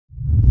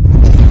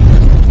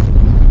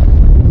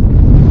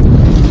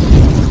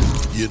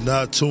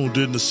Now tuned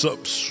into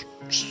something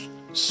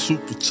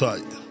super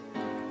tight.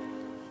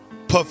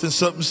 Puffin'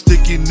 something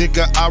sticky,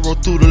 nigga, I roll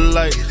through the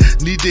light.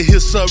 Need to hear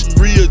something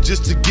real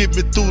just to get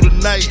me through the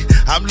night.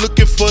 I'm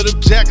looking for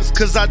them jackets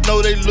cause I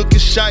know they looking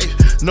shy.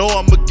 Know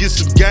I'ma get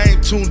some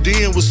game, tuned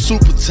in with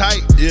super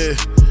tight, yeah.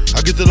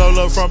 I get the low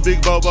love from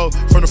Big Bobo,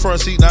 from the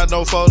front seat, not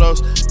no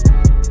photos.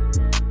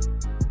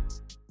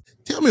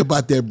 Tell me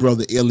about that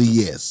brother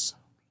LES.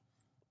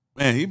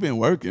 Man, he been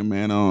working,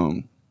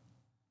 man.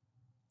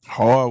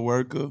 Hard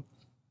worker.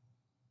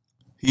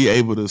 He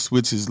able to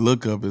switch his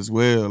look up as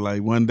well.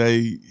 Like one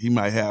day he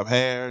might have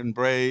hair and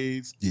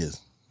braids.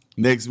 Yes.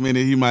 Next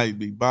minute he might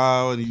be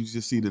bald and you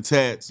just see the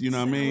tats. You know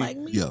what I mean? Like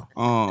me.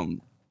 Yeah.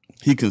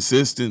 He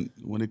consistent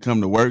when it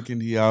come to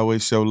working. He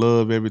always show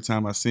love every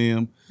time I see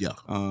him. Yeah.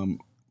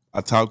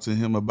 I talked to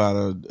him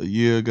about a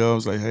year ago. I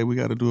was like, hey, we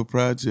got to do a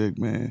project,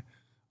 man.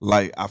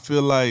 Like I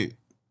feel like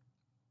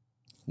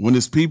when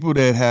it's people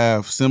that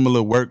have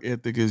similar work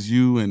ethic as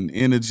you and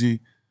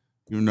energy,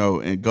 you know,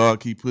 and God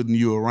keep putting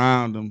you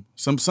around them.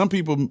 Some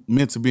people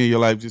meant to be in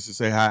your life just to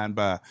say hi and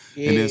bye.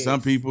 Yes. And then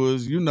some people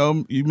is, you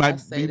know, you might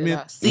be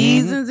meant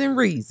seasons and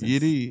reasons.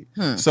 It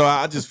is. So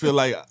I just feel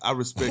like I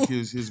respect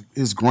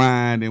his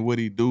grind and what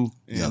he do.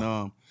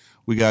 And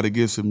we got to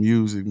get some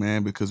music,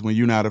 man, because when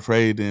you're not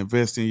afraid to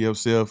invest in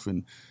yourself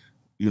and,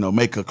 you know,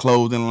 make a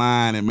clothing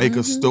line and make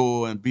a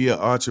store and be an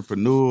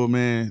entrepreneur,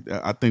 man,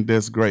 I think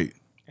that's great.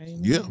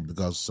 Amen. Yeah,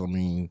 because, I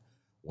mean,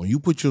 when you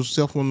put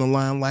yourself on the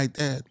line like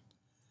that,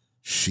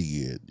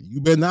 shit, you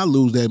better not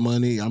lose that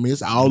money. I mean,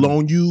 it's all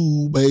on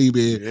you,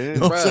 baby. Yeah. You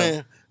know what I'm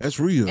saying? That's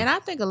real. And I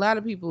think a lot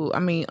of people, I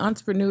mean,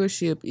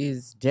 entrepreneurship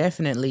is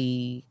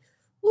definitely,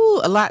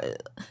 a lot.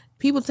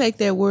 People take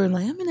that word and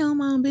like, I mean, I'm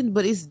my own business,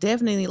 but it's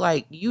definitely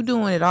like you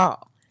doing it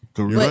all.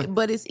 Correct.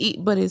 But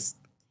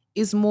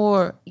it's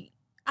more,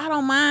 I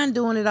don't mind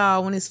doing it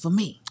all when it's for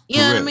me. You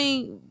know what I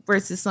mean?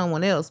 Versus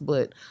someone else.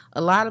 But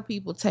a lot of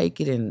people take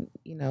it and,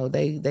 you know,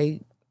 they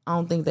I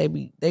don't think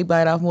they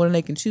bite off more than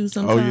they can chew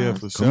sometimes. Oh yeah,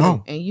 for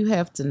sure. And you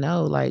have to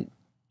know, like,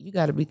 you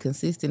got to be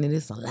consistent, and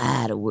it's a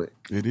lot of work.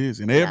 It is,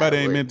 and everybody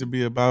ain't meant to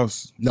be a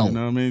boss. No, you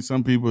know what I mean.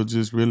 Some people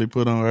just really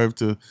put on earth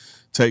to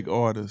take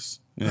orders,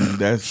 and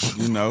that's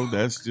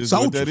that's just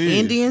what that is.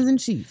 Indians and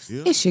Chiefs.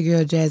 Yeah. It's your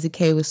girl Jazzy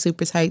K with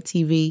Super Tight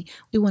TV.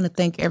 We want to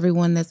thank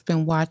everyone that's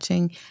been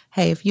watching.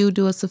 Hey, if you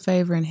do us a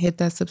favor and hit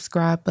that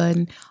subscribe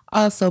button,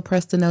 also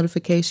press the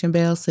notification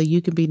bell so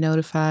you can be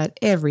notified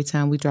every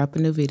time we drop a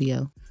new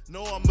video.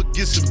 Know I'ma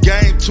get some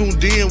game,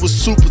 tuned in with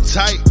super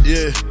tight,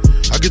 yeah.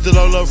 I get the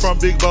low love from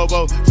Big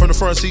Bobo, from the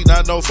front seat,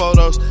 not no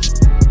photos.